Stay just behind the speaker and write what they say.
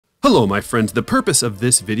Hello my friends, the purpose of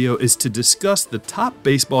this video is to discuss the top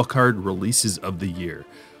baseball card releases of the year.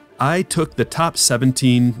 I took the top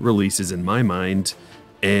 17 releases in my mind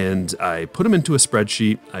and I put them into a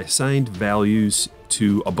spreadsheet. I assigned values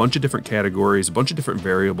to a bunch of different categories, a bunch of different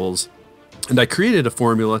variables, and I created a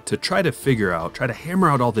formula to try to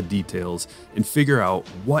hammer out all the details and figure out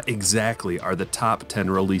what exactly are the top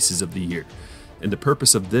 10 releases of the year. And the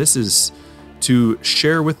purpose of this is to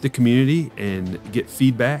share with the community and get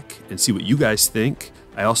feedback and see what you guys think.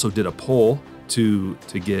 I also did a poll to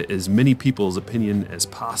get as many people's opinion as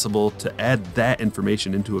possible to add that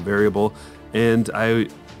information into a variable. And I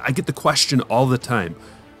get the question all the time,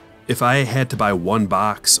 if I had to buy one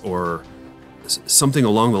box or something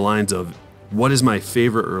along the lines of what is my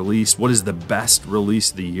favorite release, what is the best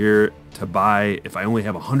release of the year to buy if I only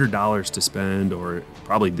have $100 to spend, or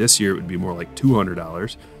probably this year it would be more like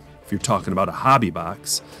 $200. You're talking about a hobby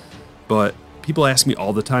box. But people ask me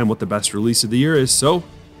all the time what the best release of the year is, so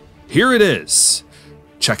here it is.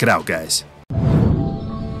 Check it out, guys.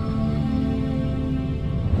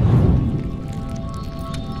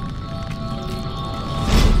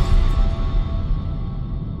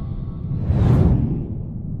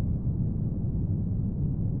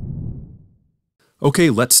 Okay,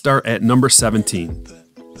 let's start at number 17,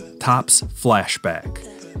 Topps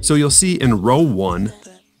Flashback. So you'll see in row 1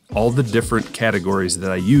 all the different categories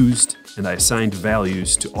that I used, and I assigned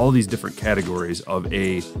values to all these different categories of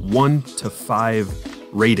a 1 to 5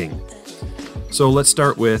 rating. So let's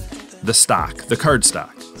start with the stock, the card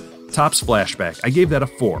stock. Topps Flashback, I gave that a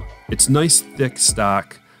 4. It's nice thick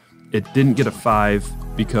stock. It didn't get a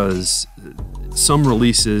 5 because some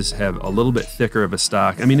releases have a little bit thicker of a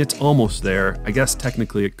stock. I mean, it's almost there. I guess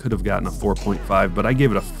technically it could have gotten a 4.5, but I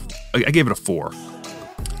gave it a 4.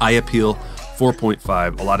 Eye appeal,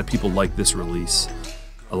 4.5. A lot of people like this release.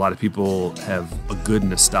 A lot of people have a good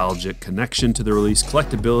nostalgic connection to the release.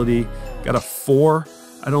 Collectability, got a 4.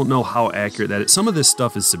 I don't know how accurate that is. Some of this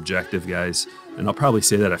stuff is subjective, guys, and I'll probably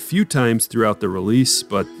say that a few times throughout the release,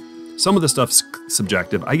 but some of the stuff's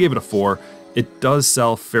subjective. I gave it a 4. It does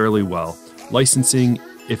sell fairly well. Licensing,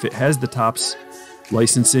 if it has the Topps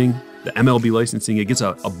licensing, the MLB licensing, it gets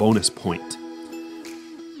a bonus point.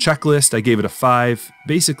 Checklist, I gave it a 5.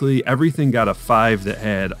 Basically, everything got a 5 that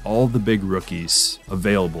had all the big rookies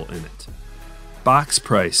available in it. Box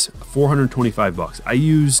price, $425. I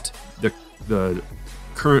used the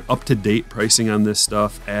current up-to-date pricing on this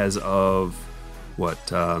stuff as of,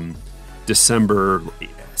 December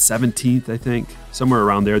 17th, I think, somewhere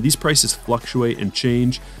around there. These prices fluctuate and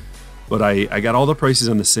change, but I got all the prices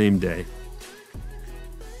on the same day.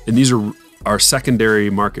 And these are secondary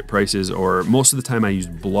market prices, or most of the time I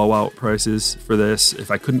used blowout prices for this. If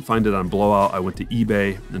I couldn't find it on blowout, I went to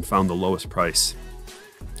eBay and found the lowest price.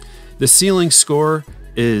 The ceiling score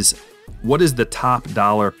is what is the top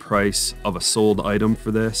dollar price of a sold item for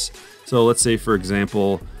this. So let's say, for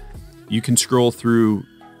example, you can scroll through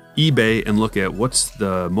eBay and look at what's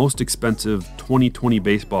the most expensive 2020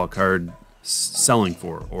 baseball card selling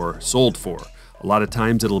for or sold for. A lot of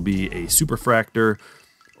times it'll be a superfractor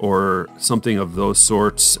or something of those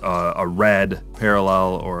sorts, a red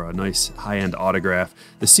parallel or a nice high-end autograph.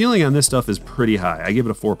 The ceiling on this stuff is pretty high. I give it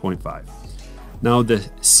a 4.5. Now the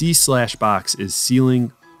C/box is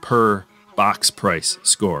ceiling per box price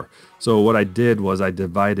score. So what I did was I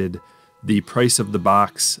divided the price of the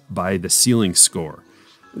box by the ceiling score.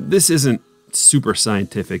 This isn't super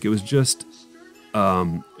scientific. It was just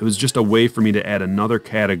a way for me to add another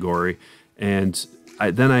category, and I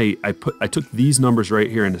took these numbers right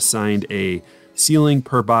here and assigned a ceiling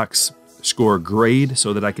per box score grade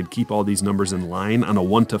so that I could keep all these numbers in line on a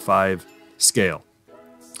 1 to 5 scale.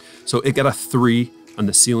 So it got a 3 on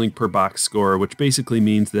the ceiling per box score, which basically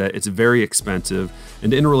means that it's very expensive.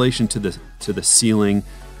 And in relation to the ceiling,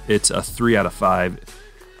 it's a 3 out of 5.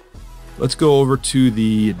 Let's go over to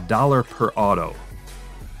the dollar per auto.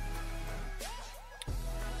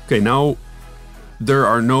 Okay, now there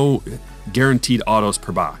are no guaranteed autos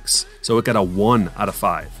per box, so it got a 1 out of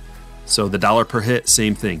 5. So the dollar per hit,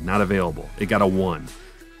 same thing, not available. It got a 1.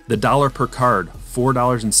 The dollar per card,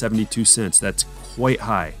 $4.72. That's quite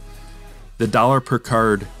high. The dollar per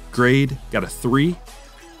card grade got a 3,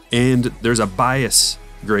 and there's a bias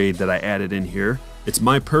grade that I added in here. It's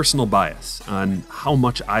my personal bias on how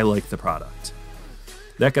much I like the product.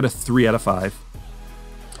 That got a 3 out of 5.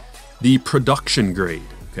 The production grade.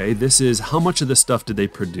 Okay, this is how much of the stuff did they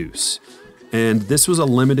produce. And this was a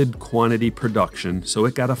limited quantity production, so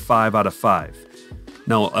it got a 5 out of 5.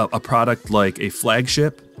 Now, a product like a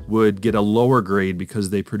flagship would get a lower grade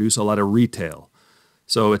because they produce a lot of retail.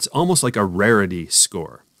 So it's almost like a rarity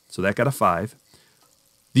score. So that got a 5.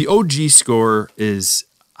 The OG score is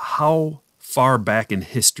how far back in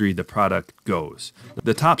history the product goes.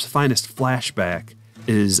 The Topps Finest Flashback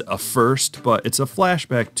is a first, but it's a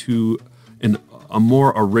flashback to a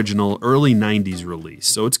more original early 90s release.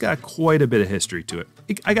 So it's got quite a bit of history to it.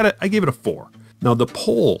 I gave it a 4. Now the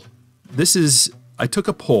poll, I took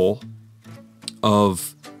a poll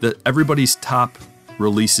of everybody's top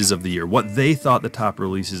releases of the year, what they thought the top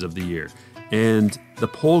releases of the year. And the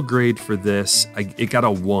poll grade for this, it got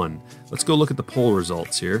a 1. Let's go look at the poll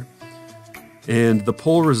results here. And the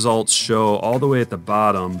poll results show all the way at the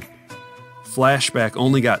bottom, Flashback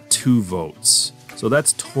only got 2 votes. So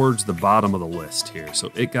that's towards the bottom of the list here.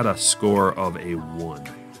 So it got a score of a 1.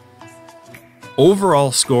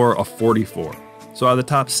 Overall score of 44. So out of the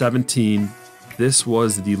top 17, this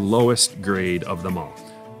was the lowest grade of them all.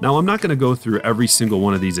 Now I'm not going to go through every single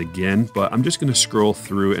one of these again, but I'm just going to scroll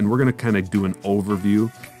through and we're going to kind of do an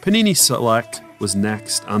overview. Panini Select was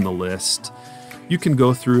next on the list. You can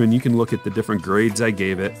go through and you can look at the different grades I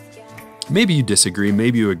gave it. Maybe you disagree,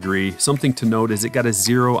 maybe you agree. Something to note is it got a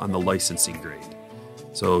 0 on the licensing grade.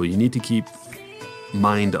 So you need to keep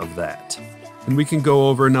mind of that. And we can go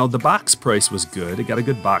over, now the box price was good. It got a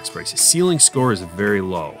good box price. The ceiling score is very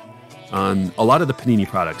low. On a lot of the Panini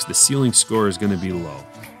products, the ceiling score is going to be low.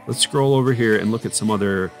 Let's scroll over here and look at some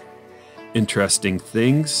other interesting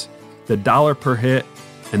things. The dollar per hit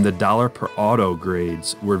and the dollar per auto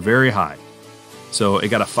grades were very high. So it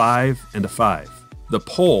got a 5 and a 5. The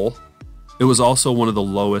poll, it was also one of the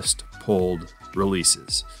lowest polled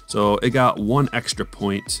releases. So it got 1 extra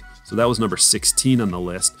point. So that was number 16 on the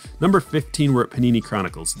list. Number 15 were at Panini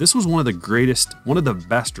Chronicles. This was one of the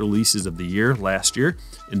best releases of the year last year,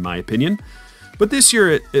 in my opinion. But this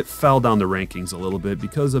year it fell down the rankings a little bit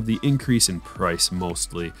because of the increase in price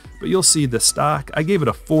mostly. But you'll see the stock, I gave it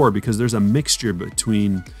a 4 because there's a mixture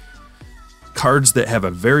between cards that have a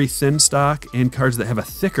very thin stock and cards that have a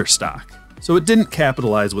thicker stock. So it didn't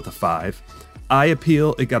capitalize with a 5. Eye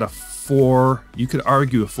appeal, it got a 4. You could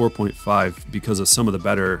argue a 4.5 because of some of the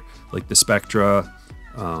better, like the Spectra,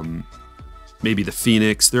 maybe the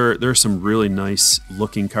Phoenix. There are some really nice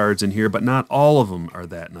looking cards in here, but not all of them are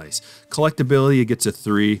that nice. Collectability, it gets a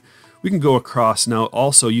 3. We can go across now.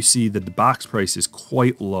 Also, you see that the box price is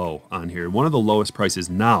quite low on here. One of the lowest prices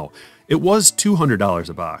now. It was $200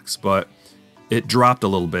 a box, but it dropped a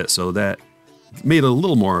little bit, so that made it a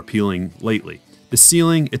little more appealing lately. The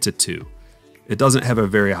ceiling, it's a 2. It doesn't have a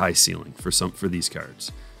very high ceiling for these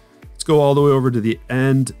cards. Let's go all the way over to the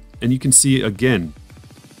end, and you can see again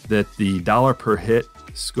that the dollar per hit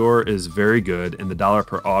score is very good and the dollar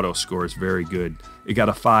per auto score is very good. It got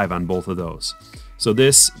a 5 on both of those. So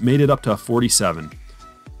this made it up to a 47.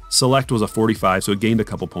 Select was a 45, so it gained a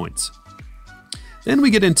couple points. Then we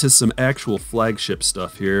get into some actual flagship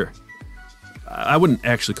stuff here. I wouldn't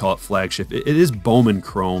actually call it flagship. It is Bowman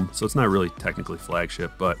Chrome, so it's not really technically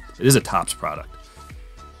flagship, but it is a Topps product.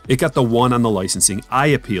 It got the 1 on the licensing. Eye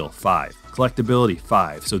appeal, 5. Collectability,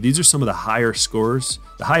 5. So these are some of the higher scores.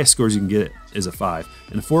 The highest scores you can get is a 5.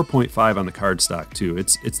 And a 4.5 on the card stock too.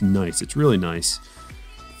 It's nice. It's really nice.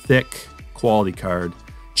 Thick, quality card.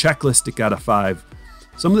 Checklist, it got a 5.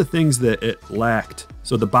 Some of the things that it lacked.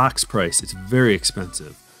 So the box price, it's very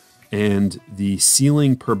expensive. And the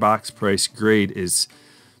ceiling per box price grade is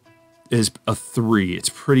a 3. It's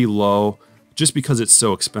pretty low just because it's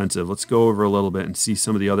so expensive. Let's go over a little bit and see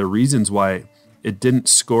some of the other reasons why it didn't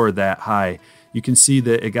score that high. You can see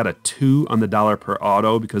that it got a 2 on the dollar per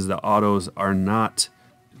auto because the autos are not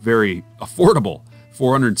very affordable,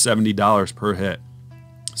 $470 per hit.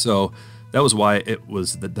 So that was why it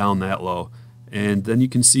was down that low. And then you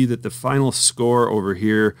can see that the final score over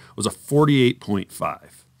here was a 48.5.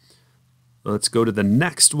 Let's go to the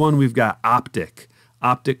next one. We've got Optic.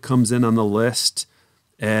 Optic comes in on the list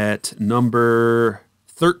at number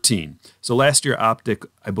 13. So last year Optic,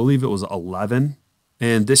 I believe it was 11.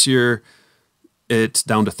 And this year it's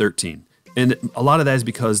down to 13. And a lot of that is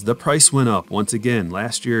because the price went up. Once again,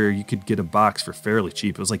 last year you could get a box for fairly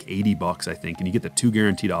cheap. It was like 80 bucks, I think, and you get the 2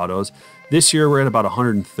 guaranteed autos. This year we're at about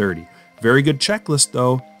 130. Very good checklist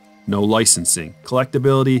though. No licensing.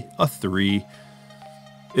 Collectability, a 3.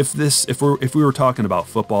 If we were talking about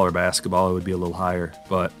football or basketball, it would be a little higher,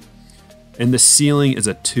 and the ceiling is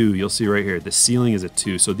a 2. You'll see right here, the ceiling is a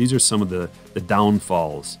 2. So these are some of the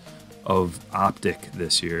downfalls of Optic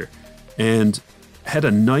this year. And had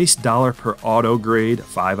a nice dollar per auto grade,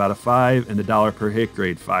 5 out of 5, and the dollar per hit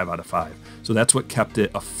grade, 5 out of 5. So that's what kept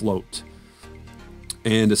it afloat.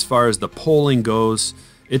 And as far as the polling goes,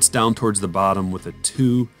 it's down towards the bottom with a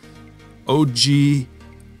 2. OG,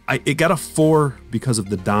 it got a 4 because of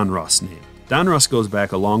the Donruss name. Donruss goes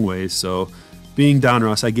back a long ways, so Being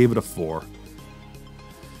Donruss, I gave it a 4.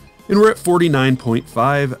 And we're at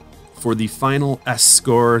 49.5 for the final S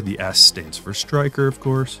score. The S stands for Stryker, of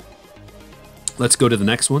course. Let's go to the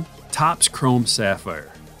next one. Topps Chrome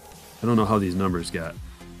Sapphire. I don't know how these numbers got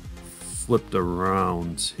flipped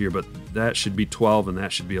around here, but that should be 12 and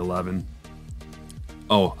that should be 11.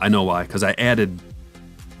 Oh, I know why, because I added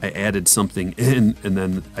something in and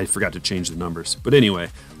then I forgot to change the numbers. But anyway,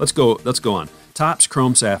 let's go on. Topps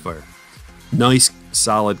Chrome Sapphire. Nice,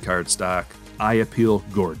 solid card stock. Eye appeal,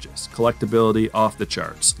 gorgeous. Collectability, off the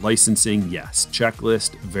charts. Licensing, yes.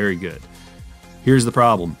 Checklist, very good. Here's the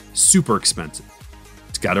problem. Super expensive.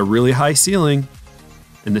 It's got a really high ceiling,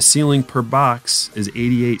 and the ceiling per box is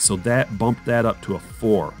 88, so that bumped that up to a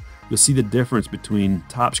 4. You'll see the difference between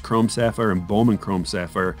Topps Chrome Sapphire and Bowman Chrome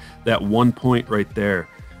Sapphire. That 1 point right there,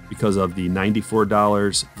 because of the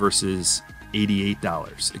 $94 versus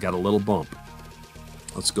 $88. It got a little bump.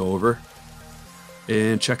 Let's go over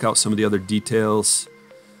and check out some of the other details.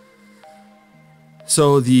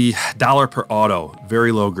 So the dollar per auto,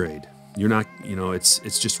 very low grade. You're not,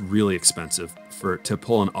 it's just really expensive to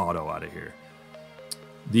pull an auto out of here.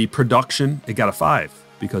 The production, it got a 5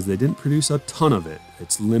 because they didn't produce a ton of it.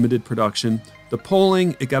 It's limited production. The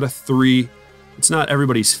polling, it got a 3. It's not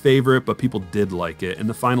everybody's favorite, but people did like it. And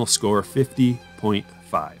the final score, 50.5.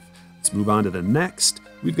 Let's move on to the next.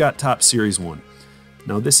 We've got Topps Series 1.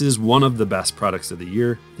 Now, this is one of the best products of the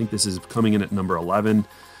year. I think this is coming in at number 11.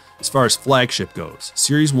 As far as flagship goes,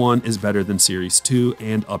 Series 1 is better than Series 2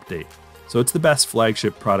 and Update. So it's the best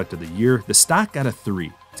flagship product of the year. The stock got a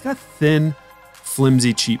 3. It's got thin,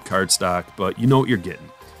 flimsy, cheap card stock, but you know what you're getting.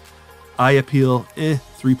 Eye appeal,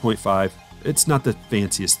 3.5. It's not the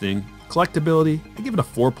fanciest thing. Collectability, I give it a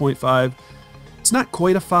 4.5. It's not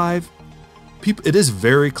quite a 5. It is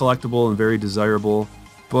very collectible and very desirable,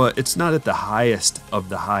 but it's not at the highest of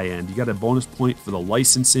the high end. You got a bonus point for the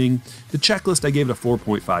licensing. The checklist, I gave it a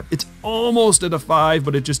 4.5. It's almost at a 5,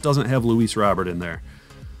 but it just doesn't have Luis Robert in there.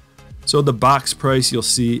 So the box price you'll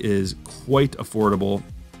see is quite affordable.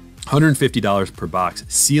 $150 per box.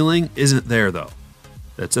 Ceiling isn't there though.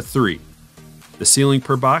 That's a 3. The ceiling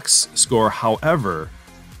per box score, however,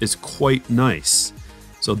 is quite nice.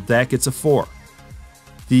 So that gets a 4.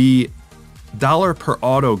 The dollar per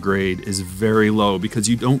auto grade is very low because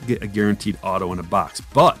you don't get a guaranteed auto in a box,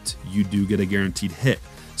 but you do get a guaranteed hit.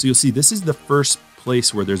 So you'll see this is the first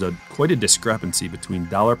place where there's quite a discrepancy between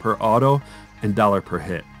dollar per auto and dollar per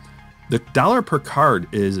hit. The dollar per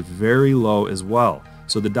card is very low as well.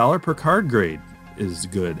 So the dollar per card grade is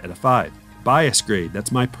good at a 5. Bias grade,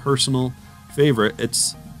 that's my personal favorite.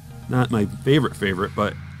 It's not my favorite,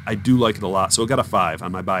 but I do like it a lot. So it got a 5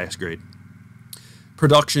 on my bias grade.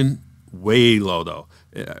 Production, way low though,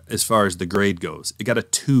 as far as the grade goes. It got a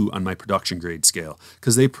 2 on my production grade scale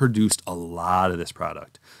because they produced a lot of this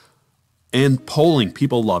product. And polling,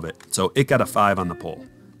 people love it. So it got a 5 on the poll.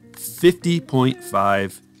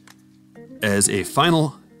 50.5 as a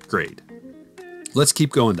final grade. Let's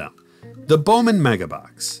keep going down. The Bowman Mega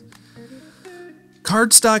Box.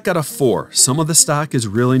 Card stock got a 4. Some of the stock is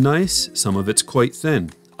really nice, some of it's quite thin.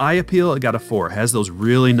 Eye appeal, it got a 4. It has those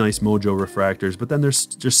really nice Mojo refractors, but then there's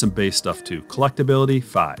just some base stuff too. Collectability,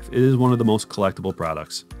 5. It is one of the most collectible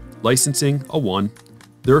products. Licensing, a 1.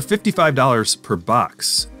 There are $55 per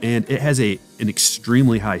box, and it has an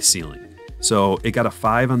extremely high ceiling. So it got a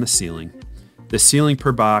 5 on the ceiling. The ceiling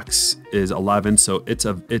per box is 11, so it's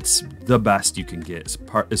the best you can get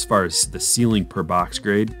as far as the ceiling per box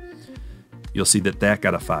grade. You'll see that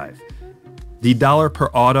got a 5. The dollar per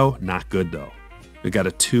auto, not good though. We got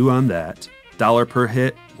a 2 on that. Dollar per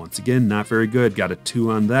hit, once again, not very good. Got a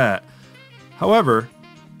 2 on that. However,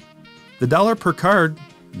 the dollar per card,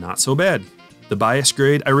 not so bad. The bias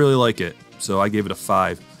grade, I really like it, so I gave it a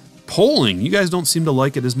 5. Polling, you guys don't seem to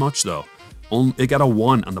like it as much though. It got a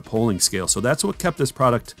 1 on the polling scale, so that's what kept this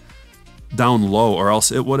product down low, or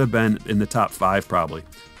else it would have been in the top 5 probably.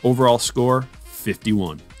 Overall score,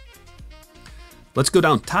 51. Let's go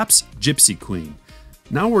down. Topps Gypsy Queen.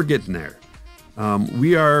 Now we're getting there.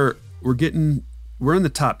 We're in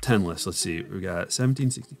the top 10 list. Let's see. We got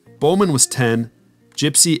 17, 16. Bowman was 10.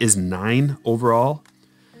 Gypsy is 9 overall.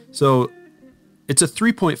 So it's a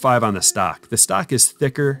 3.5 on the stock. The stock is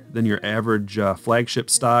thicker than your average flagship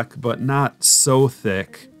stock, but not so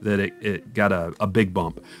thick that it got a big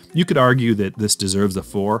bump. You could argue that this deserves a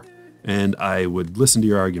 4, and I would listen to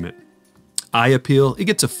your argument. Eye appeal, it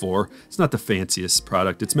gets a 4. It's not the fanciest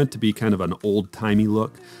product. It's meant to be kind of an old-timey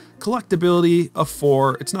look. Collectability, a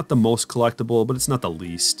 4. It's not the most collectible, but it's not the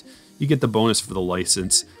least. You get the bonus for the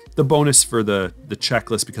license, the bonus for the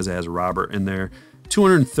checklist because it has Robert in there.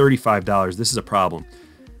 $235, this is a problem.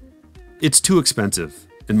 it's too expensive,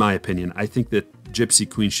 in my opinion. I think that Gypsy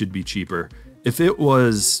Queen should be cheaper. If it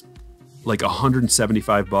was like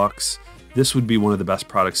 175 bucks, this would be one of the best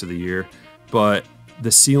products of the year. But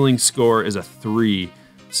the ceiling score is a 3,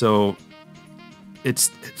 so it's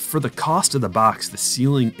for the cost of the box, the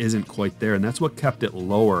ceiling isn't quite there, and that's what kept it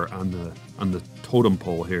lower on the totem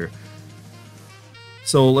pole here.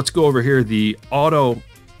 So let's go over here. The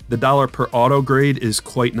dollar per auto grade is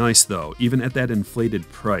quite nice though, even at that inflated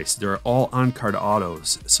price. They're all on-card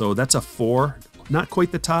autos, so that's a 4, not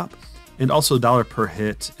quite the top. And also dollar per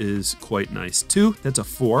hit is quite nice too. That's a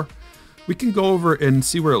 4. We can go over and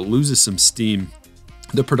see where it loses some steam.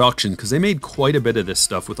 The production, because they made quite a bit of this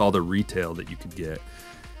stuff with all the retail that you could get.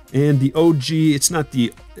 And the OG, it's not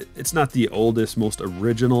the oldest, most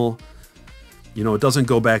original. You know, it doesn't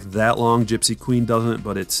go back that long. Gypsy Queen doesn't,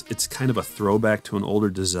 but it's kind of a throwback to an older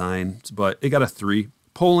design. But it got a 3.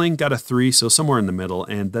 Polling got a 3, so somewhere in the middle,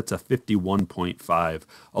 and that's a 51.5.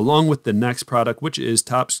 Along with the next product, which is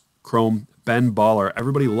Topps Chrome Ben Baller.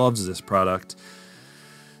 Everybody loves this product,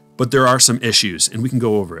 but there are some issues, and we can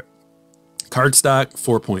go over it. Cardstock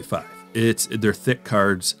 4.5. They're thick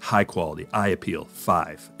cards, high quality, eye appeal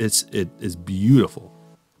 5. It is beautiful.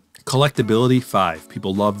 Collectability 5.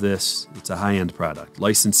 People love this. It's a high-end product.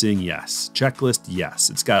 Licensing, yes. Checklist, yes.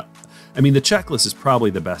 It's got, I mean, the checklist is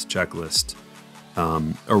probably the best checklist,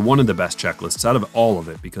 or one of the best checklists out of all of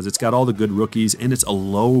it, because it's got all the good rookies and it's a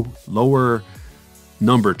lower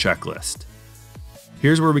number checklist.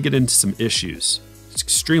 Here's where we get into some issues. It's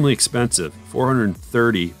extremely expensive,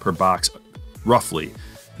 $430 per box, roughly.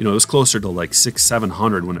 You know, it was closer to like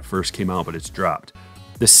 $600-700 when it first came out, but it's dropped.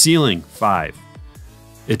 The ceiling, 5.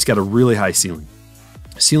 It's got a really high ceiling.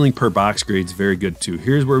 Ceiling per box grade's very good too.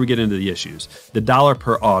 Here's where we get into the issues. The dollar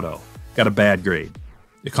per auto got a bad grade.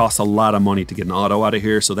 It costs a lot of money to get an auto out of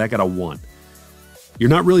here, so that got a 1. You're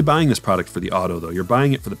not really buying this product for the auto though. You're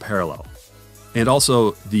buying it for the parallel. And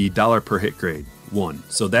also the dollar per hit grade, 1.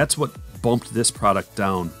 So that's what bumped this product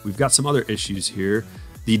down. We've got some other issues here.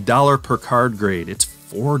 The dollar per card grade, it's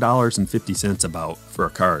 $4.50 about for a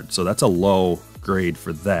card. So that's a low grade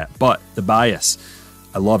for that. But the bias,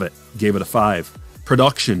 I love it. Gave it a 5.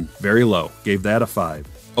 Production, very low. Gave that a 5.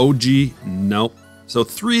 OG, nope. So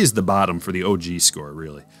 3 is the bottom for the OG score,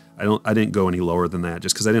 really. I didn't go any lower than that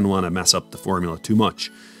just because I didn't want to mess up the formula too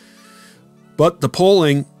much. But the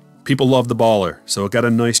polling, people love the baller. So it got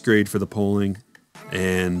a nice grade for the polling.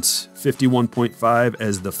 And 51.5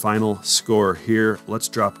 as the final score here. Let's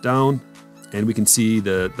drop down and we can see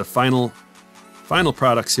the final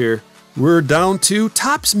products here. We're down to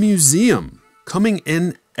Topps Museum coming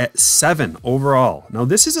in at 7 overall. Now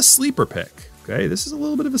this is a sleeper pick, okay? This is a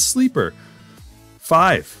little bit of a sleeper.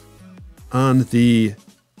 5 on the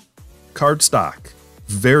cardstock.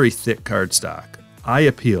 Very thick cardstock. Eye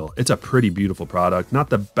appeal. It's a pretty beautiful product. Not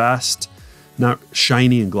the best, not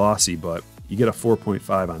shiny and glossy, but you get a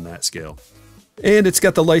 4.5 on that scale. And it's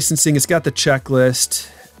got the licensing, it's got the checklist,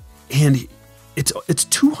 and it's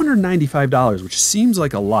 $295, which seems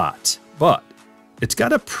like a lot, but it's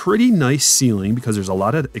got a pretty nice ceiling because there's a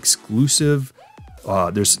lot of exclusive,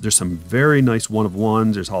 there's some very nice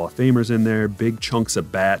one-of-ones, there's Hall of Famers in there, big chunks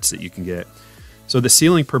of bats that you can get. So the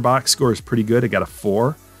ceiling per box score is pretty good. It got a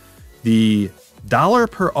 4. The dollar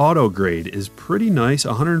per auto grade is pretty nice,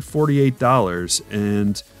 $148,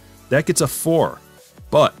 and that gets a 4.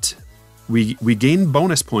 But we gain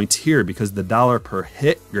bonus points here because the dollar per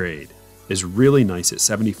hit grade is really nice at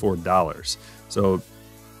 $74. So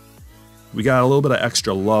we got a little bit of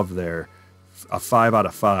extra love there, a 5 out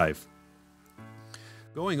of 5.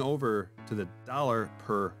 Going over to the dollar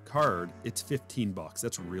per card, it's 15 bucks.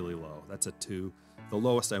 That's really low. That's a 2. The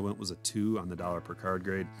lowest I went was a 2 on the dollar per card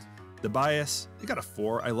grade. The bias, it got a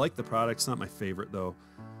 4. I like the product. It's not my favorite though.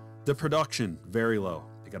 The production, very low.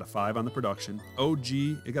 It got a 5 on the production. OG,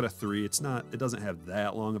 it got a 3. It doesn't have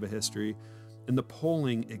that long of a history. And the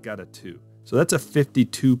polling, it got a 2. So that's a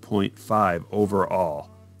 52.5 overall.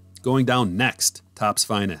 Going down next, Topps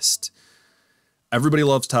Finest. Everybody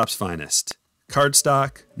loves Topps Finest.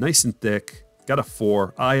 Cardstock, nice and thick, got a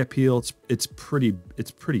 4. Eye appeal, it's a pretty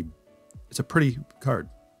card.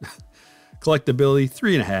 Collectability,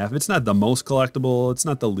 3.5. It's not the most collectible, it's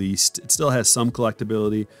not the least. It still has some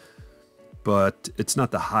collectability, but it's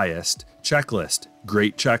not the highest. Checklist,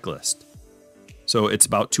 great checklist. So it's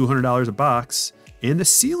about $200 a box, and the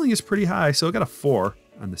ceiling is pretty high, so it got a 4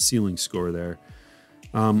 on the ceiling score there.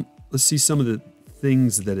 Let's see some of the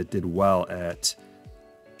things that it did well at.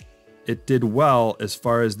 It did well as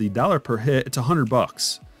far as the dollar per hit, it's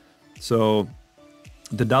 $100. So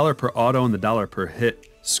the dollar per auto and the dollar per hit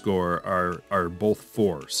score are both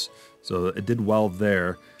 4s. So it did well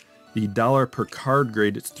there. The dollar per card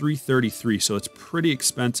grade, it's $3.33, so it's pretty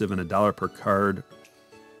expensive in a dollar per card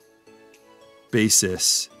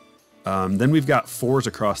basis. Then we've got 4s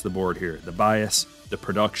across the board here. The bias, the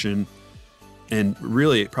production, and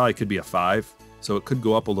really it probably could be a 5. So it could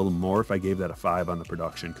go up a little more if I gave that a 5 on the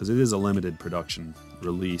production, because it is a limited production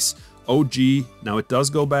release. OG, now it does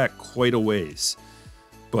go back quite a ways,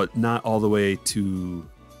 but not all the way to,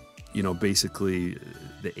 you know, basically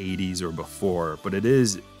the 80s or before, but it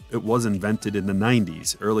was invented in the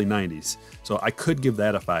 90s, early 90s. So I could give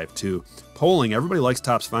that a 5 too. Polling, everybody likes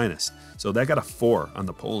Topps Finest. So that got a 4 on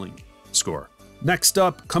the polling score. Next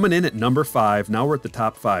up, coming in at number 5, now we're at the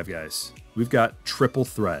top 5, guys. We've got triple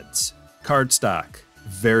threads. Cardstock,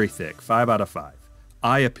 very thick, 5 out of 5.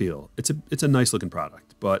 Eye appeal, it's a nice looking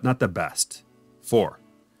product, but not the best, 4.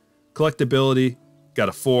 Collectability, got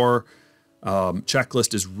a 4.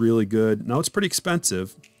 Checklist is really good. Now it's pretty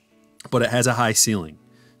expensive, but it has a high ceiling.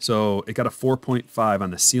 So it got a 4.5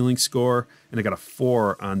 on the ceiling score, and it got a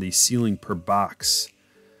 4 on the ceiling per box.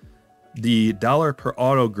 The dollar per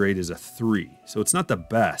auto grade is a 3, so it's not the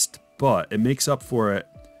best, but it makes up for it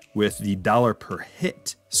with the dollar per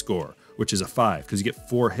hit score, which is a 5, because you get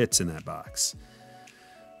 4 hits in that box.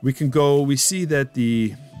 We see that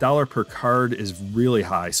the dollar per card is really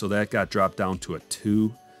high, so that got dropped down to a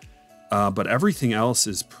 2. But everything else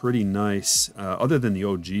is pretty nice, other than the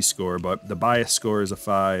OG score, but the bias score is a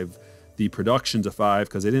 5. The production's a 5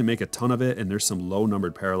 because they didn't make a ton of it, and there's some low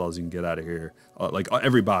numbered parallels you can get out of here. Like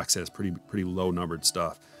every box has pretty low numbered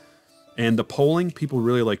stuff. And the polling, people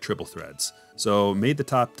really like triple threads. So made the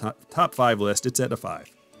top 5 list, it's at a 5.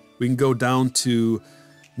 We can go down to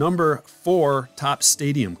number 4, Topps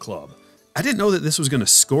Stadium Club. I didn't know that this was going to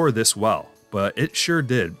score this well, but it sure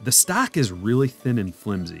did. The stock is really thin and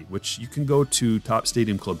flimsy, which you can go to Topps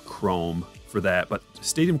Stadium Club Chrome for that, but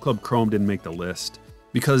Stadium Club Chrome didn't make the list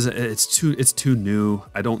because it's too new.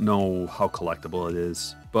 I don't know how collectible it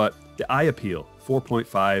is, but the eye appeal,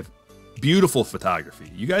 4.5, beautiful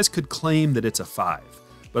photography. You guys could claim that it's a 5,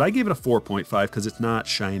 but I gave it a 4.5 because it's not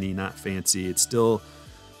shiny, not fancy. It's still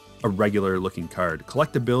a regular looking card.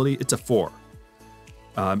 Collectability, it's a 4.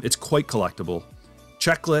 It's quite collectible.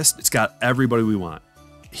 Checklist, it's got everybody we want.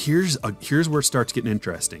 Here's where it starts getting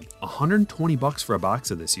interesting. $120 for a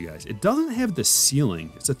box of this, you guys. It doesn't have the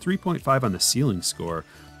ceiling. It's a 3.5 on the ceiling score,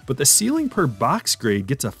 but the ceiling per box grade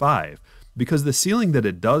gets a 5 because the ceiling that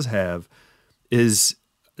it does have is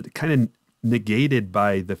kind of negated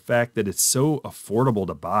by the fact that it's so affordable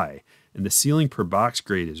to buy, and the ceiling per box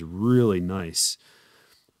grade is really nice.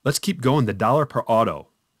 Let's keep going. The dollar per auto,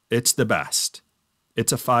 it's the best.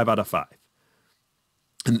 It's a 5 out of 5.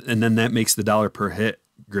 And then that makes the dollar per hit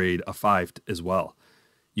grade a 5 as well.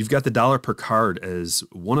 You've got the dollar per card as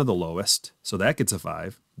one of the lowest, so that gets a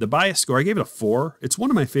 5. The bias score, I gave it a 4. It's one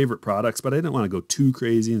of my favorite products, but I didn't want to go too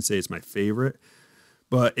crazy and say it's my favorite.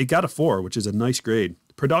 But it got a 4, which is a nice grade.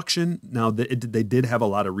 Production, now they did have a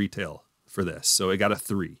lot of retail for this, so it got a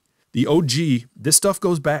 3. The OG, this stuff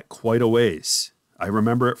goes back quite a ways. I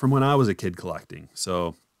remember it from when I was a kid collecting.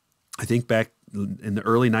 So I think back in the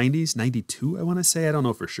early 90s, 92, I want to say. I don't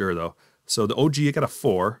know for sure, though. So the OG, it got a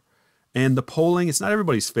 4. And the polling, it's not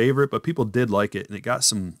everybody's favorite, but people did like it, and it got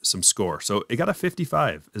some score. So it got a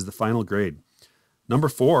 55 as the final grade. Number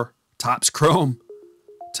 4, Topps Chrome.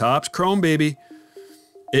 Topps Chrome, baby.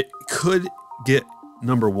 It could get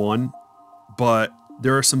number 1, but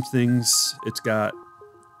there are some things it's got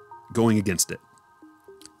going against it.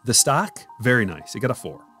 The stock, very nice. It got a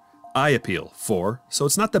 4. Eye appeal, 4. So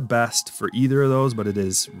it's not the best for either of those, but it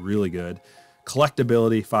is really good.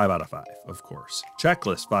 Collectability, 5 out of 5, of course.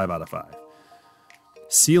 Checklist, 5 out of 5.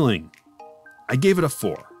 Ceiling, I gave it a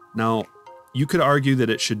 4. Now, you could argue that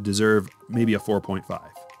it should deserve maybe a 4.5,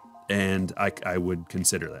 and I would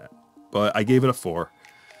consider that. But I gave it a 4.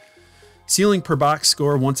 Ceiling per box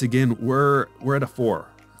score, once again, we're at a 4.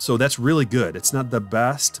 So that's really good. It's not the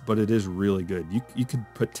best, but it is really good. You could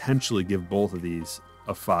potentially give both of these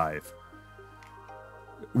a 5.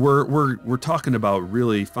 We're talking about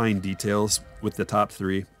really fine details with the top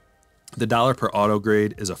 3. The dollar per auto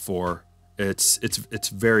grade is a 4. It's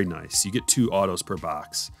very nice. You get 2 autos per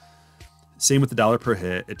box. Same with the dollar per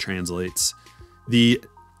hit. It translates. The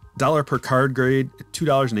dollar per card grade,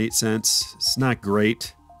 $2.08. It's not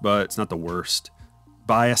great, but it's not the worst.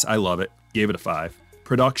 Bias, I love it. Gave it a 5.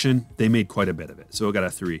 Production, they made quite a bit of it, so it got a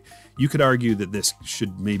 3. You could argue that this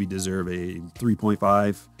should maybe deserve a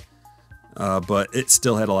 3.5, but it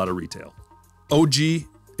still had a lot of retail. OG,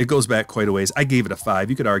 it goes back quite a ways. I gave it a 5.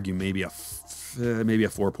 You could argue maybe a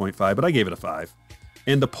 4.5, but I gave it a 5.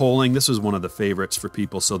 And the polling, this was one of the favorites for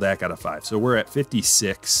people, so that got a 5. So we're at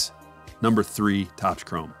 56, number 3, Topps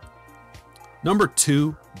Chrome. Number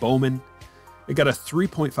 2, Bowman. It got a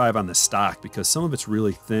 3.5 on the stock because some of it's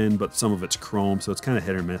really thin, but some of it's chrome, so it's kind of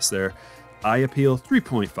hit or miss there. Eye appeal,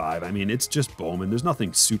 3.5. I mean, it's just Bowman. There's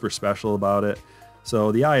nothing super special about it.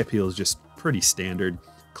 So the eye appeal is just pretty standard.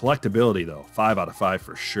 Collectability, though, 5 out of 5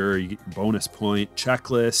 for sure. You get your bonus point.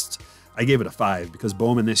 Checklist, I gave it a 5 because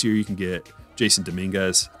Bowman this year you can get Jason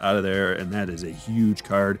Dominguez out of there, and that is a huge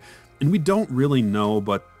card. And we don't really know,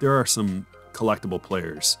 but there are some collectible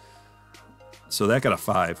players. So that got a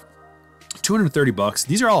 5. 230 bucks.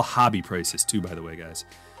 These are all hobby prices too, by the way, guys.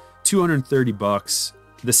 230 bucks.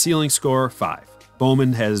 The ceiling score, 5.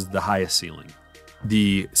 Bowman has the highest ceiling.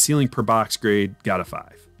 The ceiling per box grade got a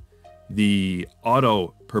 5. The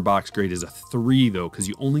auto per box grade is a 3 though, because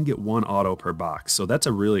you only get 1 auto per box. So that's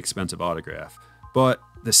a really expensive autograph. But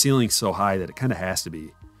the ceiling's so high that it kind of has to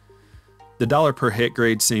be. The dollar per hit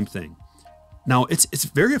grade, same thing. Now it's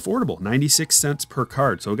very affordable, 96 cents per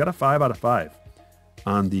card. So it got a 5 out of 5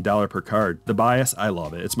 on the dollar per card. The bias, I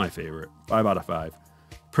love it. It's my favorite. 5 out of 5.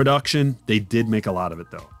 Production, they did make a lot of it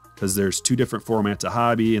though, because there's 2 different formats of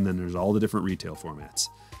hobby and then there's all the different retail formats.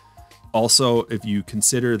 Also, if you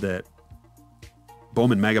consider that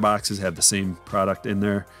Bowman mega boxes have the same product in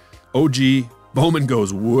there, OG Bowman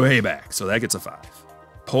goes way back, so that gets a 5.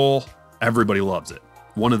 Pull, everybody loves it.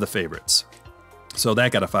 One of the favorites. So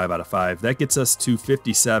that got a 5 out of 5. That gets us to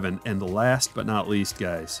 57. And the last but not least,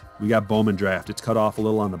 guys, we got Bowman Draft. It's cut off a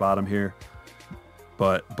little on the bottom here.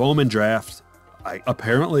 But Bowman Draft,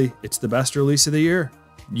 apparently, it's the best release of the year.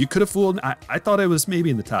 You could have fooled me. I thought it was maybe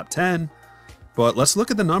in the top 10. But let's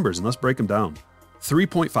look at the numbers and let's break them down.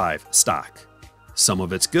 3.5 stock. Some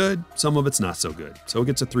of it's good, some of it's not so good. So it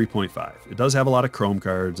gets a 3.5. It does have a lot of chrome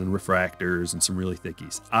cards and refractors and some really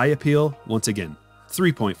thickies. Eye appeal, once again,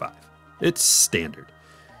 3.5. It's standard.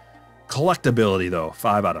 Collectability though,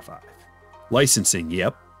 5 out of 5. Licensing,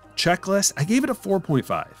 yep. Checklist, I gave it a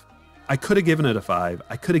 4.5. I could have given it a 5.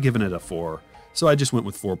 I could have given it a 4. So I just went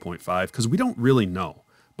with 4.5 because we don't really know.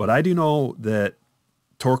 But I do know that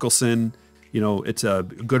Torkelson, it's a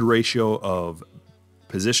good ratio of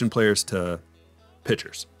position players to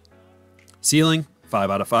pitchers. Ceiling,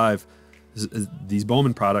 5 out of 5. These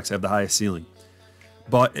Bowman products have the highest ceiling.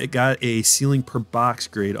 But it got a ceiling per box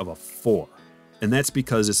grade of a 4. And that's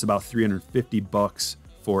because it's about 350 bucks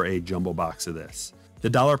for a jumbo box of this. The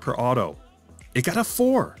dollar per auto, it got a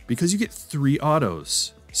 4 because you get 3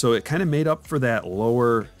 autos. So it kind of made up for that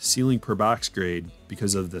lower ceiling per box grade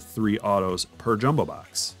because of the 3 autos per jumbo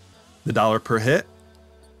box. The dollar per hit,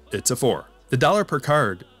 it's a 4. The dollar per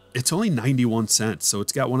card, it's only 91 cents, so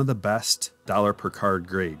it's got one of the best dollar per card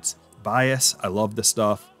grades. Bias, I love this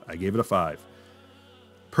stuff. I gave it a 5.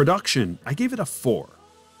 Production, I gave it a 4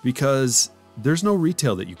 because there's no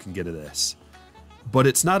retail that you can get of this. But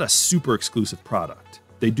it's not a super exclusive product.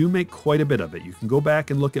 They do make quite a bit of it. You can go back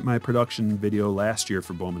and look at my production video last year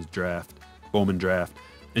for Bowman Draft,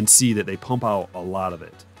 and see that they pump out a lot of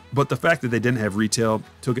it. But the fact that they didn't have retail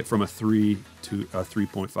took it from a 3 to a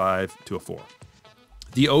 3.5 to a 4.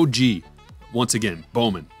 The OG, once again,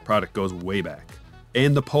 Bowman product goes way back.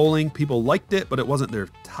 And the polling, people liked it, but it wasn't their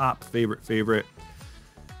top favorite.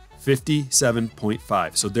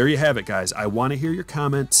 57.5. So there you have it, guys. I want to hear your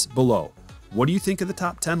comments below. What do you think of the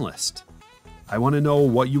top 10 list? I want to know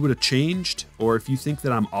what you would have changed, or if you think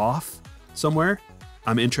that I'm off somewhere.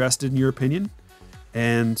 I'm interested in your opinion.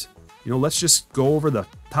 And, let's just go over the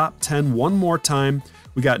top 10 one more time.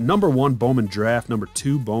 We got number 1, Bowman Draft. Number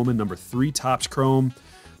 2, Bowman. Number 3, Topps Chrome.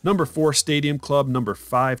 Number 4, Stadium Club. Number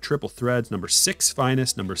 5, Triple Threads. Number 6,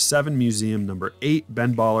 Finest. Number 7, Museum. Number 8,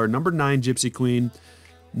 Ben Baller. Number 9, Gypsy Queen.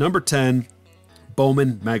 Number 10,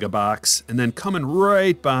 Bowman Mega Box. And then coming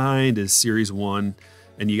right behind is Series 1.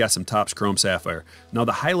 And you got some Topps Chrome Sapphire. Now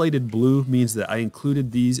the highlighted blue means that I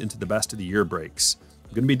included these into the best of the year breaks.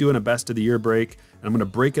 I'm going to be doing a best of the year break, and I'm going to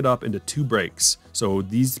break it up into 2 breaks. So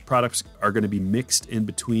these products are going to be mixed in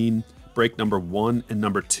between break number 1 and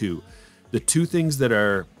number 2. The 2 things that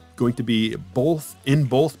are going to be in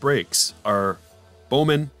both breaks are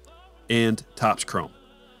Bowman and Topps Chrome.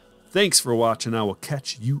 Thanks for watching. I will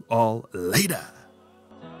catch you all later.